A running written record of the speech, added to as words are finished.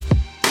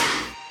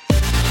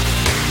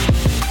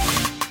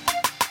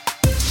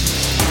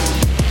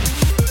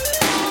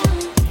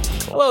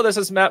Hello, this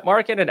is Matt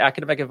Markin, an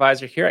academic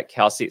advisor here at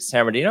Cal State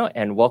San Bernardino,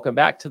 and welcome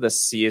back to the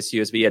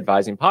CSUSB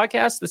Advising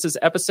Podcast. This is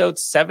episode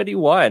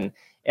 71.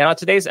 And on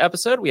today's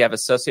episode, we have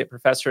Associate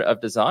Professor of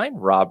Design,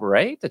 Rob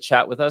Ray, to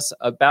chat with us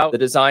about the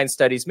Design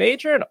Studies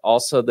major and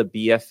also the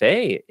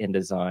BFA in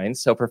Design.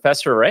 So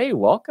Professor Ray,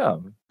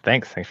 welcome.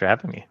 Thanks for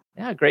having me.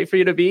 Yeah, great for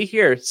you to be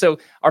here. So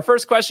our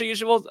first question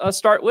usually we'll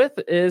start with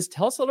is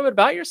tell us a little bit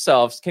about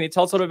yourselves. Can you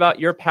tell us a little bit about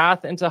your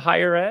path into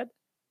higher ed?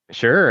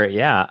 Sure.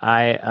 Yeah.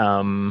 I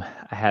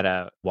had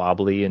a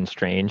wobbly and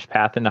strange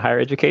path into higher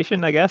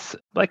education, I guess,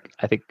 like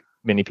I think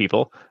many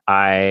people.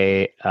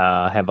 I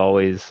have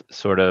always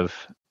sort of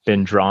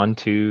been drawn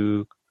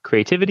to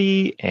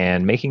creativity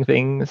and making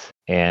things.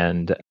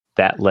 And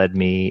that led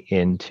me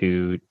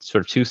into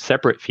sort of two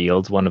separate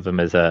fields. One of them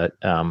is a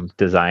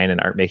design and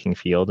art making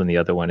field, and the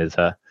other one is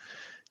a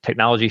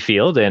technology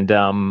field. And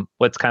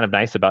what's kind of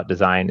nice about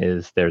design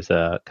is there's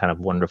a kind of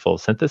wonderful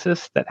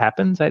synthesis that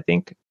happens, I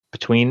think,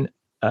 between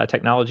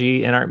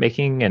technology and art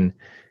making and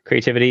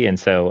creativity. And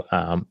so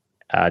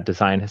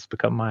design has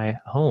become my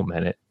home,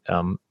 and it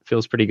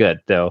feels pretty good.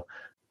 Though,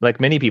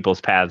 like many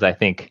people's paths, I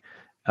think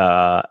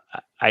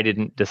I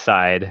didn't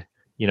decide,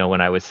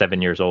 when I was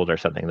 7 years old or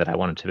something, that I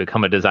wanted to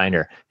become a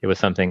designer. It was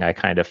something I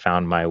kind of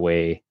found my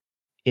way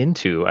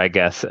into, I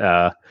guess,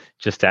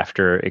 just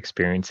after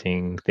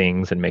experiencing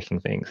things and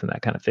making things and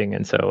that kind of thing.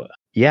 And so,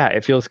 yeah,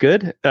 it feels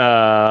good.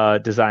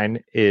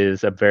 Design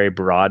is a very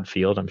broad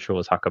field. I'm sure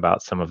we'll talk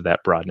about some of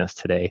that broadness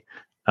today.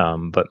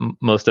 But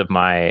most of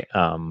my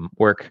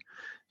work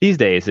these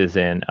days is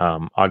in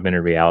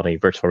augmented reality,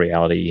 virtual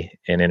reality,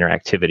 and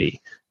interactivity.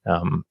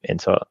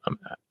 And so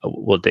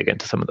we'll dig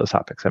into some of those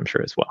topics, I'm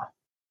sure, as well.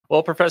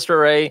 Well, Professor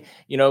Ray,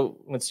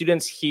 when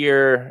students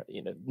here,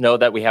 know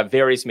that we have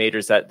various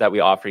majors that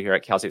we offer here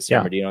at Cal State San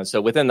Bernardino. And so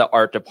within the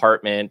art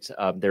department,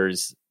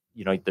 there's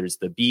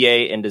the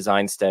BA in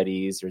Design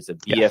Studies, there's a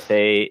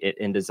BFA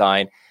in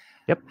Design.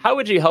 Yep. How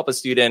would you help a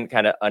student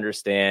kind of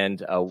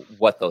understand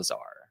what those are?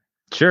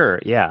 Sure.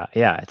 Yeah.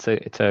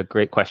 It's a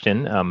great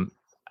question.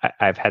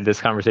 I've had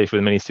this conversation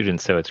with many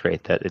students, so it's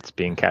great that it's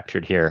being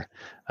captured here.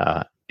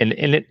 And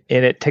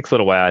it takes a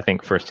little while, I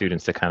think, for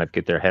students to kind of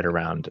get their head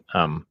around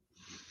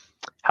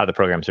how the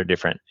programs are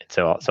different.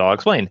 So I'll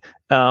explain.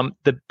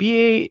 The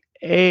BA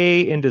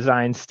in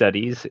Design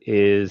Studies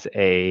is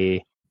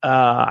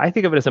I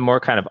think of it as a more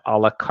kind of a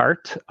la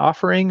carte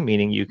offering,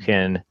 meaning you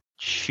can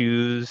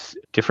choose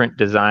different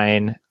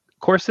design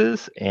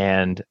courses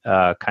and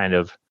kind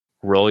of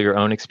roll your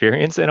own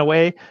experience in a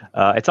way.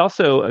 It's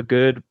also a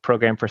good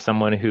program for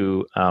someone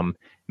who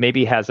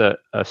maybe has a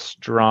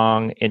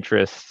strong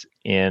interest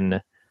in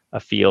a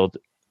field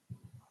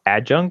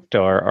adjunct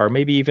or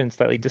maybe even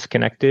slightly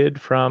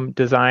disconnected from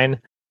design.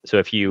 So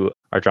if you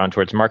are drawn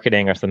towards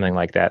marketing or something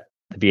like that,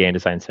 the BA in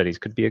Design Studies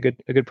could be a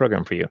good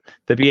program for you.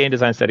 The BA in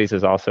Design Studies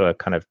is also a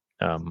kind of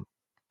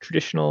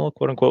traditional,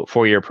 quote unquote,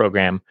 4-year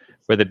program,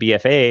 where the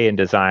BFA in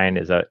Design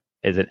has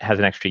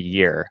an extra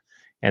year,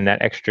 and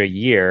that extra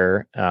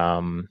year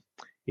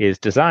is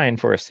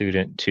designed for a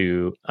student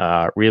to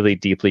really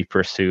deeply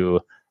pursue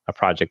a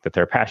project that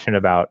they're passionate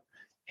about,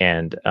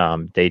 and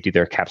they do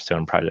their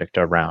capstone project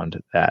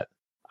around that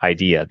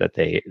idea that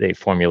they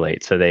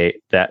formulate. So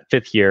that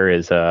 5th year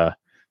is a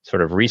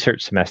sort of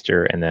research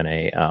semester and then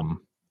a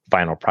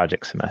final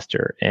project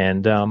semester.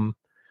 And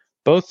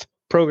both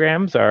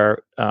programs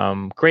are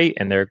great,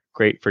 and they're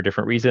great for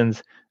different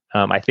reasons.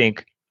 I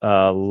think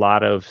a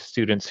lot of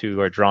students who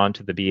are drawn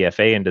to the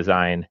BFA in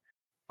Design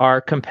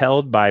are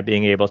compelled by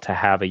being able to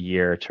have a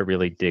year to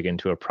really dig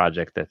into a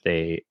project that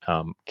they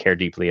care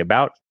deeply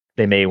about.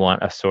 They may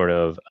want a sort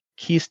of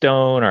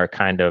keystone or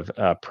kind of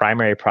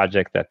primary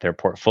project that their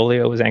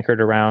portfolio is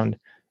anchored around.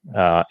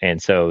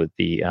 And so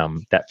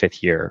that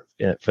 5th year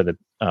for the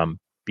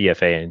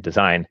BFA in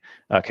Design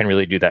can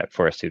really do that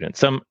for a student.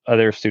 Some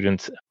other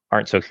students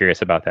aren't so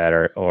curious about that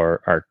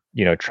or are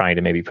trying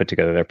to maybe put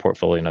together their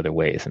portfolio in other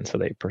ways, and so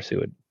they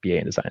pursue a BA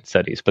in Design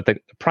Studies. But the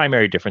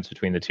primary difference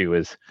between the two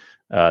is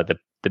the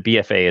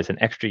BFA is an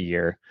extra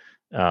year.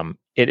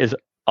 It is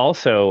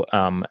also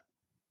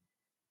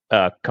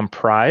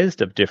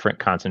comprised of different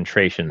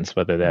concentrations,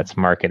 whether that's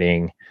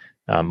marketing,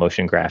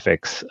 motion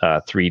graphics,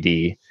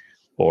 3D,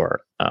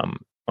 or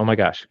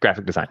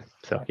graphic design.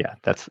 So yeah,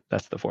 that's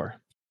the 4.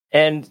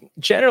 And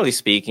generally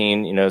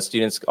speaking,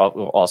 students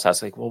will also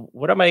ask, well,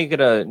 what am I going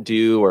to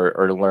do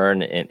or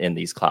learn in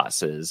these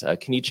classes?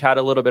 Can you chat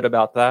a little bit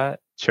about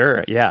that?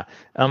 Sure. Yeah.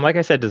 Like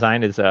I said,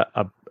 design is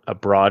a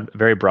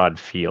very broad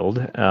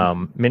field.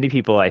 Many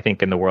people, I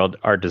think, in the world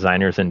are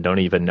designers and don't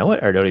even know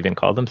it or don't even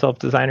call themselves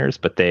designers,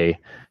 but they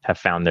have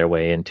found their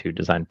way into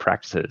design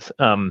practices.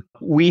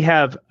 We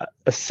have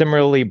a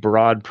similarly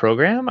broad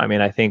program. I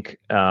mean, I think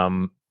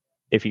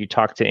if you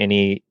talk to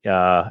any,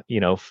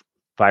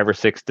 5 or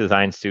 6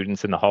 design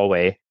students in the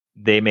hallway,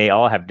 they may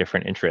all have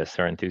different interests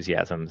or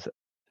enthusiasms.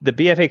 The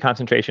BFA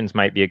concentrations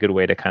might be a good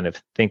way to kind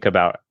of think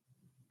about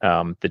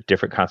the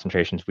different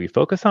concentrations we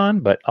focus on,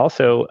 but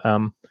also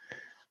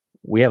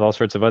we have all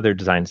sorts of other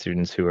design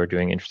students who are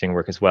doing interesting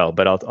work as well,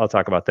 but I'll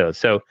talk about those.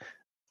 So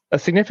a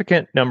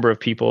significant number of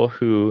people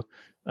who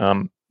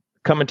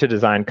come into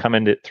design, come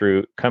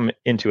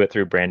into it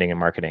through branding and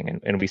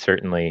marketing, and we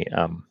certainly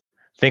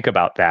think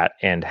about that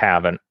and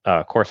have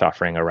a course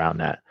offering around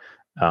that,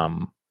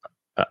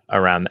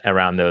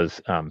 around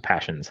those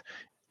passions.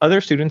 Other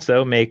students,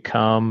 though, may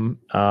come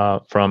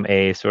from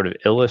a sort of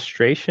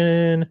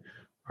illustration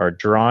or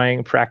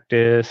drawing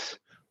practice,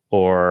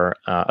 or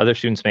other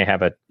students may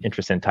have an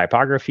interest in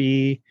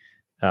typography.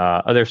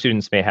 Other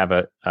students may have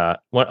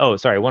one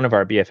of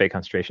our BFA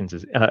concentrations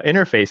is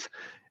interface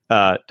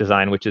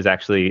design, which is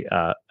actually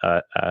a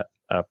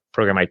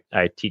program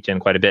I teach in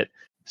quite a bit.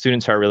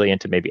 Students who are really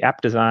into maybe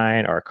app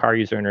design or car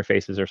user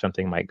interfaces or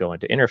something might go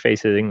into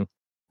interfacing.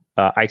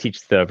 I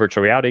teach the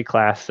virtual reality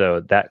class, so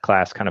that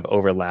class kind of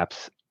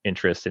overlaps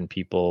interest in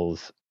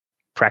people's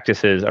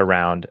practices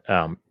around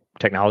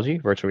technology,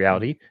 virtual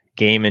reality.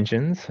 Game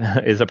engines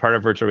is a part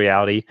of virtual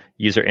reality.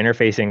 User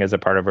interfacing is a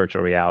part of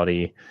virtual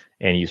reality,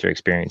 and user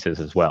experiences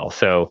as well.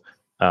 So,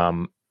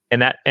 and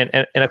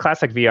a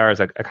class like VR is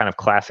a kind of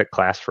classic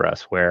class for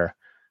us, where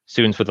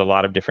students with a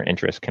lot of different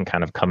interests can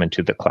kind of come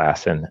into the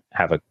class and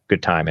have a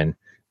good time and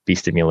be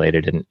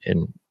stimulated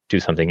and do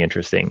something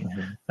interesting.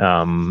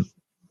 Mm-hmm.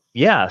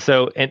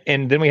 So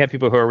and then we have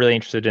people who are really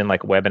interested in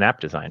like web and app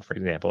design, for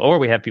example, or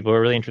we have people who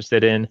are really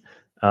interested in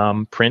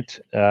print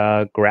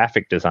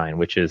graphic design,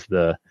 which is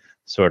the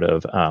sort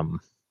of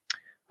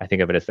I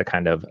think of it as the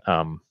kind of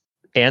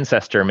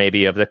ancestor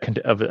maybe of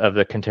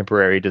the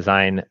contemporary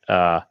design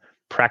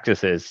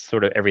practices.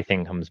 Sort of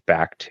everything comes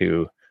back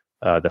to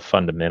the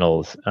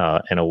fundamentals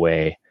in a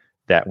way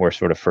that were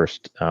sort of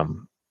first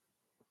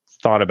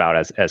thought about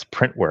as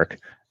print work.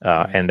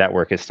 And that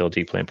work is still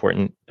deeply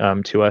important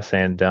to us,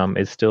 and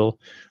is still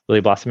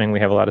really blossoming.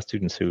 We have a lot of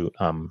students who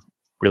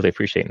really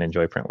appreciate and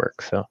enjoy print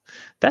work. So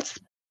that's,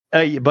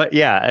 but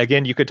yeah,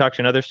 again, you could talk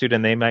to another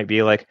student. They might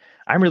be like,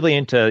 I'm really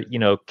into,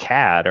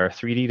 CAD or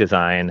 3D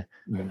design,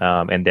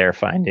 and they're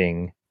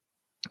finding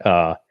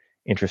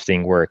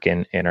interesting work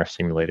and are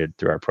stimulated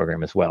through our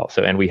program as well.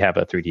 So, and we have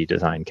a 3D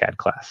design CAD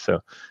class. So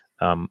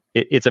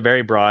it's a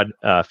very broad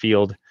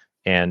field,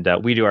 and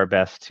we do our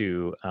best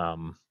to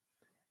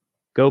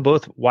go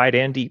both wide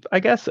and deep, I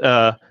guess.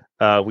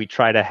 We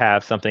try to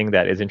have something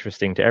that is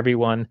interesting to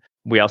everyone.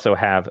 We also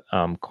have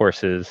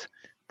courses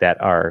that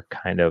are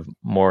kind of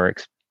more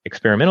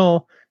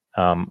experimental,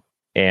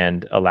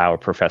 and allow a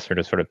professor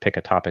to sort of pick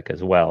a topic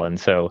as well. And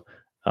so,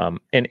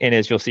 and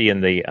as you'll see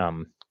in the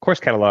course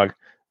catalog,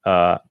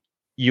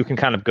 you can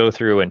kind of go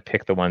through and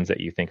pick the ones that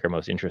you think are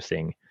most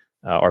interesting,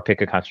 or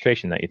pick a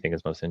concentration that you think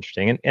is most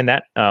interesting. And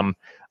that,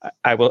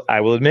 I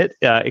will admit,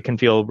 it can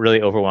feel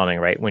really overwhelming,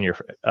 right? When you're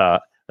a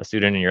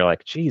student and you're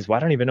like, geez, well, I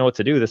don't even know what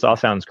to do. This all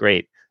sounds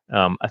great.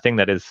 A thing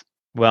that is,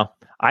 well,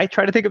 I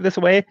try to think of this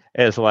way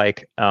as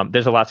like,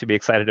 there's a lot to be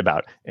excited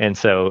about. And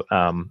so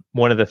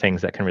one of the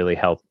things that can really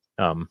help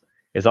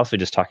is also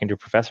just talking to a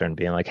professor and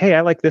being like, hey,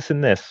 I like this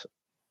and this.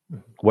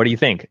 What do you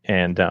think?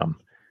 And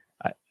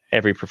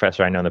every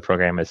professor I know in the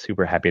program is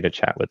super happy to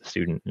chat with the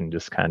student and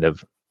just kind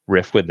of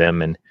riff with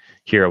them and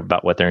hear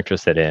about what they're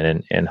interested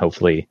in, and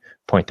hopefully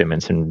point them in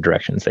some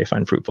directions they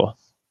find fruitful.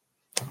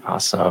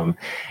 Awesome.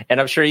 And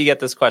I'm sure you get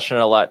this question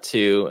a lot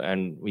too,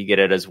 and we get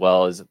it as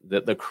well, as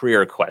the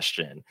career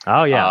question.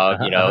 Oh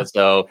yeah.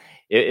 So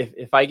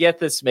if I get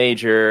this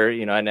major,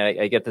 and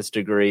I get this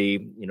degree,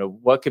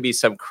 what could be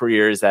some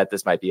careers that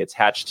this might be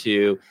attached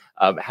to?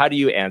 How do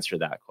you answer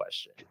that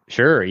question?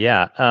 Sure.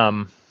 Yeah.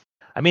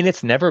 I mean,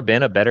 it's never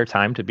been a better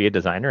time to be a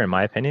designer, in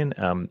my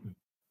opinion.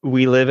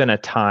 We live in a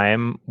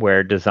time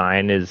where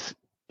design is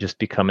just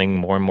becoming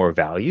more and more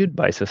valued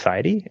by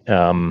society.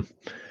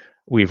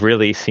 We've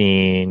really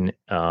seen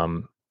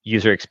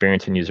user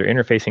experience and user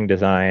interfacing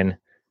design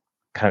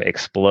kind of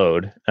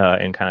explode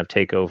and kind of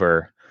take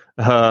over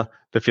the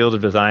field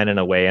of design in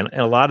a way. And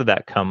a lot of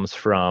that comes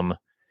from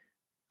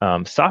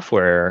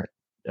software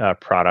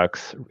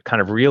products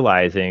kind of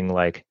realizing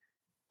like,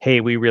 hey,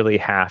 we really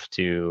have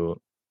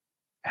to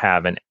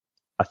have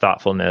a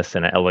thoughtfulness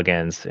and an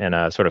elegance and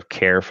a sort of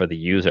care for the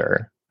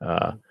user,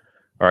 or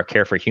a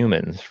care for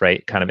humans,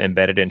 right? Kind of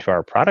embedded into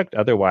our product.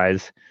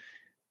 Otherwise,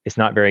 it's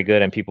not very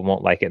good and people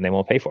won't like it and they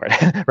won't pay for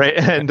it, right?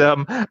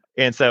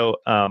 And so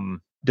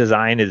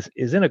design is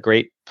in a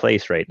great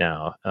place right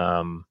now.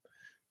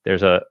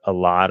 There's a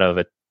lot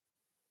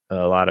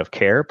of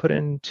care put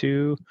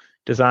into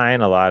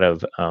design. A lot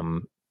of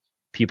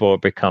people are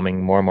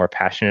becoming more and more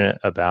passionate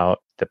about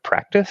the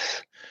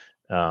practice.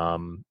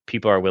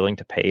 People are willing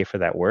to pay for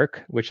that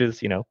work, which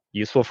is,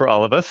 useful for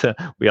all of us.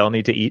 We all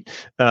need to eat.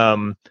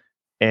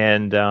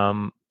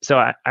 So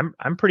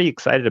I'm pretty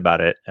excited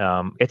about it.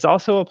 It's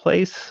also a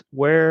place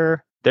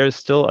where there's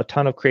still a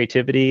ton of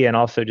creativity and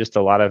also just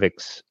a lot of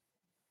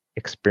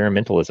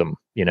experimentalism.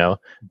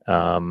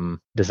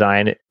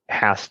 Design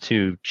has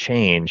to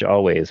change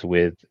always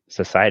with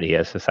society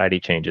as society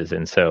changes,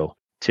 and so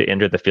to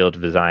enter the field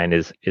of design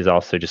is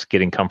also just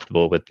getting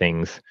comfortable with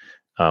things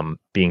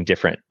being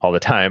different all the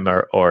time,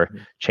 or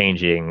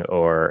changing,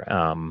 or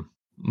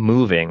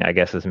moving, I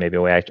guess is maybe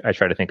a way I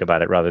try to think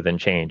about it rather than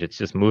change. It's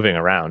just moving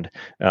around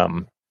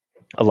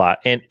a lot.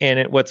 And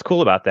what's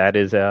cool about that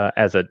is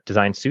as a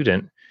design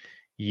student,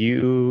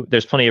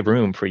 there's plenty of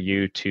room for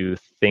you to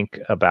think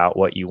about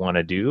what you want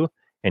to do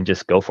and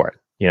just go for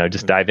it.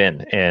 Just dive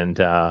in, and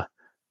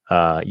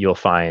you'll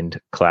find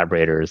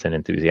collaborators and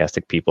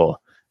enthusiastic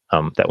people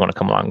that want to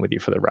come along with you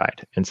for the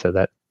ride. And so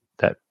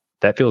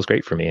that feels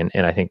great for me,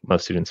 and I think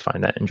most students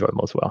find that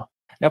enjoyable as well.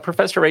 Now,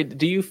 Professor Ray,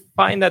 do you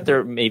find that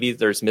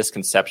there's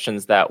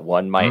misconceptions that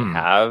one might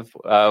have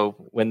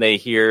when they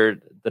hear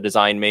the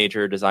design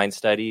major, design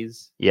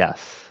studies?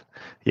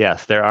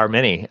 Yes, there are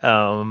many.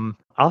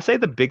 I'll say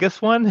the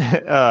biggest one,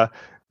 and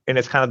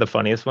it's kind of the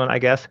funniest one, I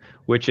guess,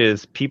 which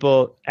is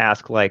people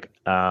ask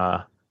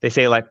they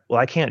say well,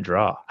 I can't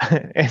draw.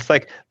 It's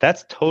like,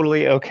 that's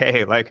totally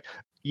okay.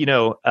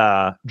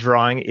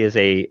 Drawing is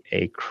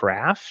a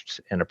craft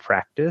and a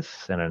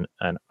practice and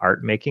an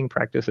art making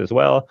practice as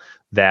well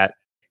that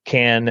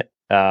can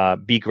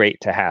be great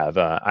to have.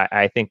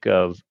 I think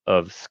of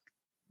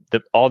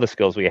all the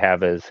skills we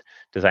have as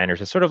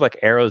designers is sort of like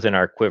arrows in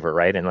our quiver,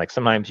 right? And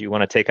sometimes you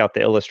want to take out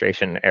the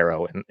illustration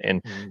arrow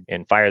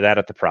and fire that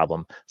at the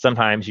problem.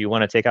 Sometimes you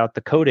want to take out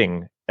the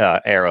coding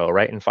arrow,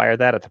 right, and fire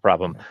that at the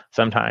problem.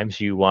 Sometimes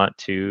you want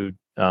to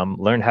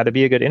learn how to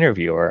be a good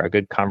interviewer, a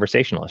good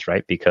conversationalist,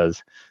 right?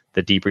 Because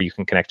the deeper you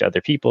can connect to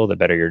other people, the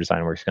better your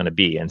design work is going to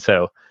be. And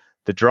so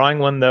the drawing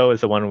one, though,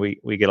 is the one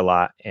we get a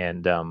lot.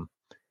 And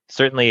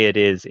certainly it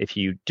is, if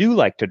you do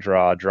like to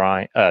draw,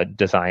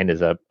 design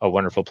is a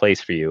wonderful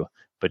place for you,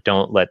 but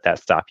don't let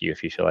that stop you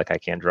if you feel like I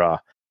can't draw.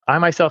 I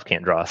myself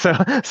can't draw.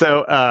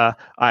 So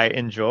I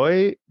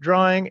enjoy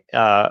drawing,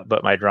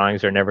 but my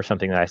drawings are never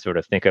something that I sort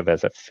of think of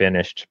as a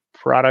finished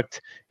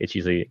product. It's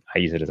usually, I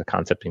use it as a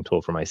concepting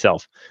tool for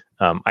myself.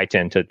 I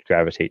tend to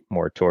gravitate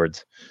more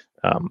towards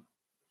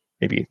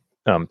maybe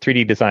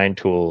 3D design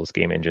tools,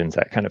 game engines,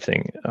 that kind of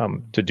thing,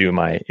 to do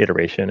my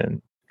iteration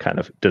and kind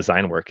of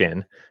design work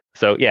in.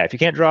 So yeah, if you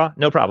can't draw,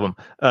 no problem.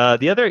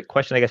 The other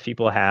question I guess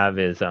people have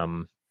is,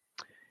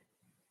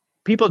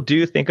 people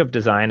do think of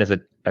design as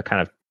a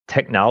kind of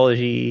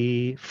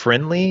technology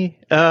friendly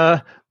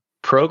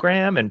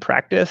program and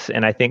practice.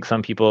 And I think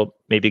some people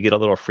maybe get a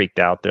little freaked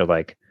out. They're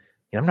like,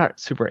 I'm not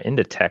super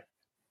into tech,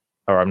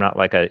 or I'm not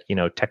like a,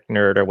 tech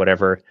nerd or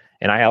whatever.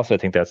 And I also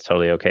think that's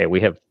totally okay.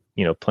 We have,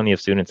 plenty of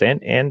students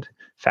and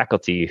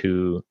faculty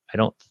who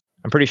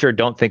I'm pretty sure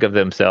don't think of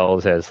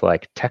themselves as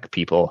like tech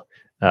people,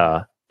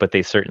 but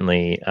they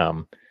certainly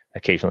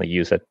occasionally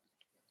use a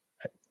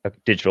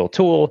digital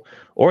tool,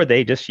 or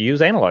they just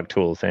use analog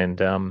tools and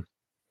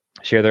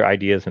share their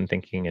ideas and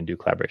thinking and do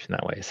collaboration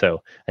that way.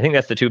 So I think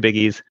that's the two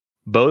biggies.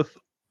 Both,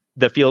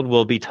 the field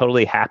will be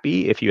totally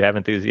happy if you have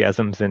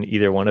enthusiasms in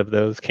either one of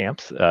those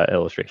camps,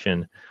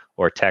 illustration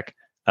or tech,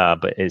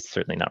 but it's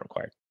certainly not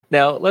required.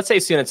 Now, let's say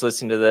students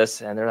listening to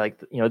this and they're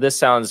like, this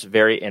sounds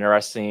very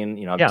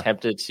interesting. I'm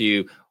tempted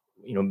to,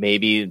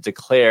 maybe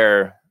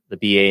declare the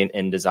BA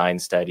in design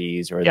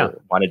studies, or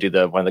want to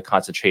do one of the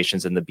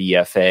concentrations in the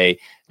BFA.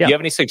 Do you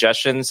have any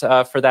suggestions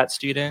for that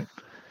student?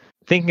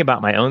 Thinking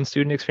about my own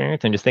student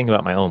experience and just thinking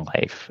about my own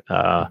life,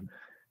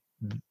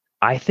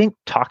 I think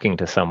talking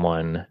to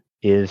someone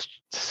is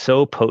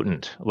so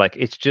potent.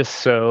 It's just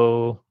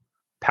so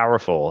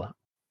powerful.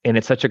 And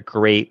it's such a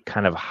great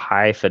kind of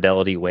high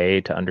fidelity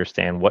way to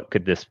understand what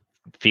could this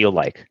feel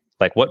like.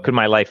 What could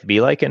my life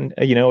be like in,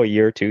 a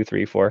year, 2,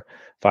 3, 4,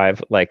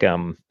 5,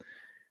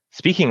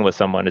 speaking with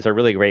someone is a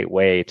really great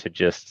way to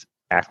just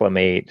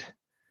acclimate,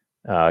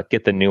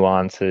 get the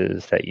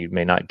nuances that you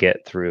may not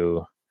get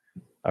through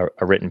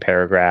a written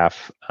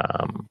paragraph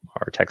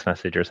or text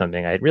message or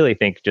something. I really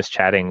think just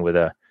chatting with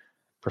a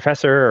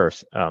professor or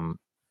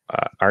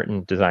art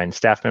and design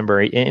staff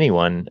member,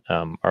 anyone,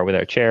 or with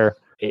our chair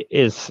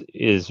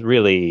is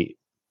really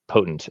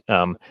potent.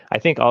 I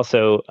think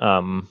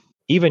also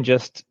even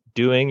just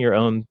doing your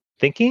own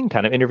thinking,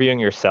 kind of interviewing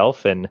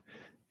yourself, and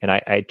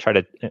I try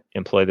to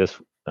employ this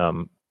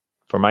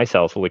for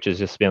myself, which is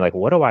just being like,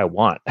 what do I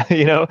want?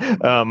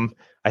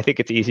 I think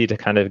it's easy to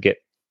kind of get,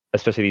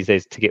 especially these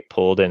days, to get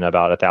pulled in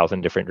about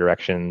 1,000 different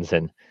directions,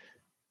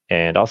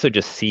 and also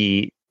just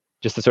see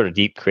just the sort of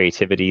deep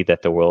creativity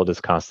that the world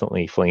is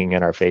constantly flinging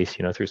in our face,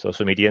 through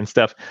social media and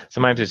stuff.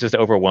 Sometimes it's just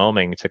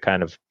overwhelming to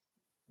kind of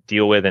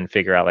deal with and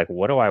figure out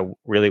what do I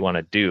really want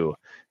to do?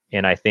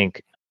 And I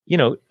think,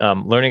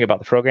 learning about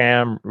the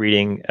program,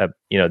 reading,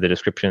 the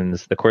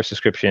descriptions, the course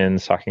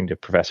descriptions, talking to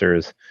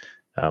professors,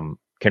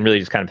 can really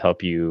just kind of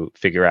help you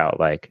figure out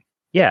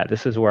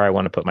this is where I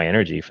want to put my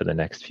energy for the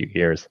next few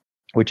years,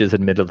 which is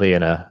admittedly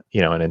an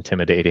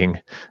intimidating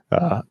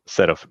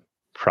set of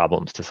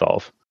problems to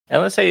solve.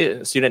 And let's say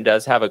a student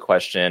does have a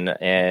question,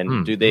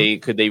 and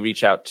could they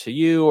reach out to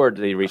you, or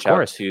do they reach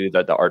out to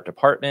the art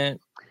department?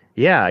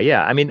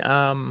 Yeah. I mean,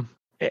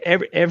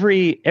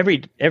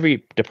 every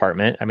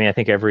department, I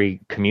think every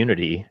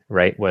community,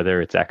 right,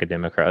 whether it's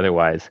academic or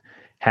otherwise,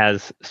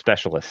 has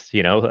specialists.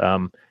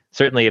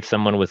 Certainly if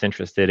someone was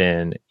interested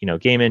in,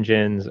 game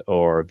engines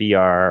or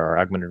VR or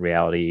augmented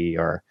reality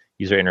or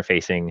user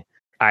interfacing,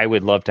 I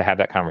would love to have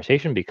that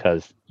conversation,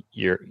 because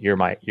you're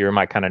my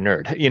kind of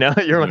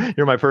nerd,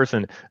 you're my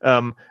person.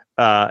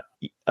 But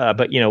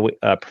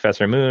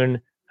Professor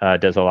Moon,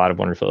 does a lot of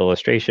wonderful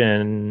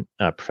illustration.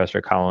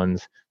 Professor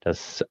Collins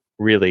does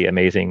really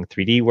amazing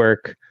 3D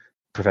work.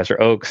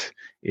 Professor Oakes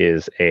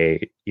is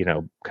a,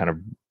 kind of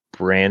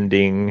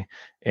branding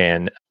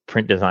and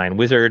print design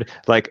wizard.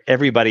 Like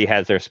everybody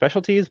has their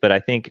specialties, but I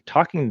think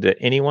talking to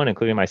anyone,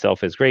 including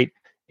myself, is great.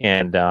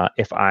 And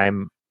if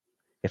I'm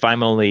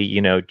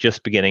only,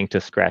 just beginning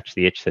to scratch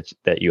the itch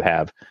that you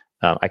have,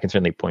 I can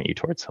certainly point you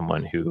towards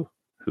someone who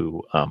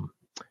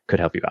could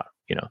help you out.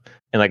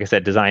 And like I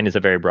said, design is a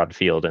very broad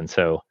field, and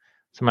so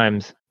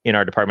sometimes in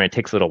our department it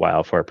takes a little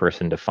while for a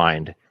person to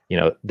find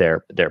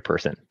their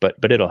person, but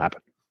it'll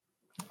happen.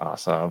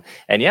 Awesome.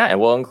 And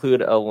we'll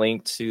include a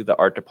link to the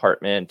art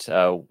department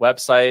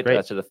website,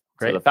 to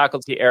the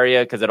faculty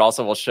area, because it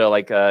also will show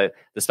the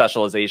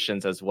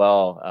specializations as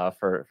well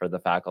for the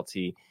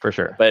faculty. For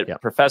sure. But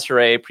Professor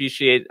Ray,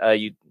 appreciate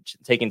you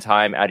taking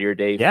time out of your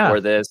day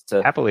for this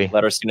to happily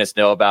let our students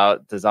know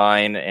about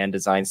design and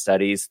design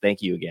studies.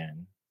 Thank you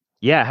again.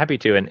 Yeah, happy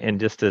to. And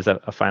just as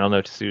a final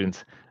note to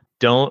students,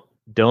 don't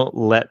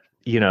let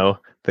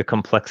the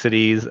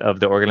complexities of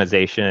the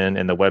organization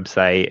and the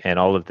website and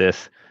all of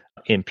this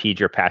impede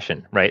your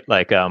passion, right?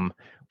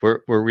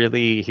 We're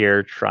really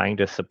here trying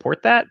to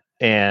support that,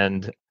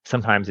 and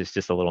sometimes it's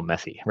just a little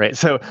messy, right?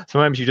 So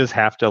sometimes you just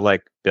have to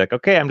be like,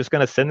 okay, I'm just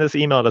going to send this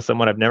email to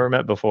someone I've never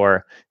met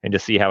before and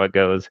just see how it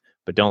goes,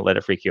 but don't let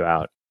it freak you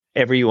out.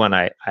 Everyone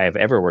I've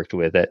ever worked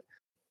with at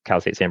Cal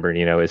State San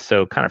Bernardino is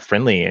so kind of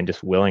friendly and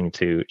just willing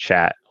to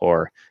chat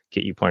or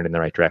get you pointed in the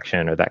right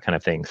direction or that kind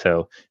of thing.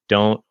 So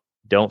don't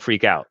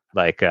freak out.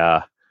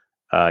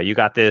 You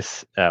got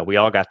this. We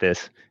all got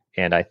this.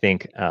 And I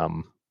think, with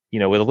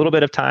a little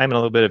bit of time and a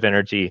little bit of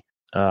energy,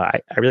 I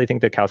really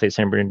think the Cal State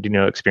San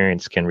Bernardino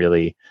experience can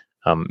really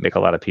make a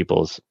lot of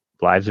people's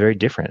lives very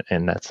different.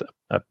 And that's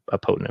a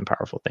potent and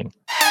powerful thing.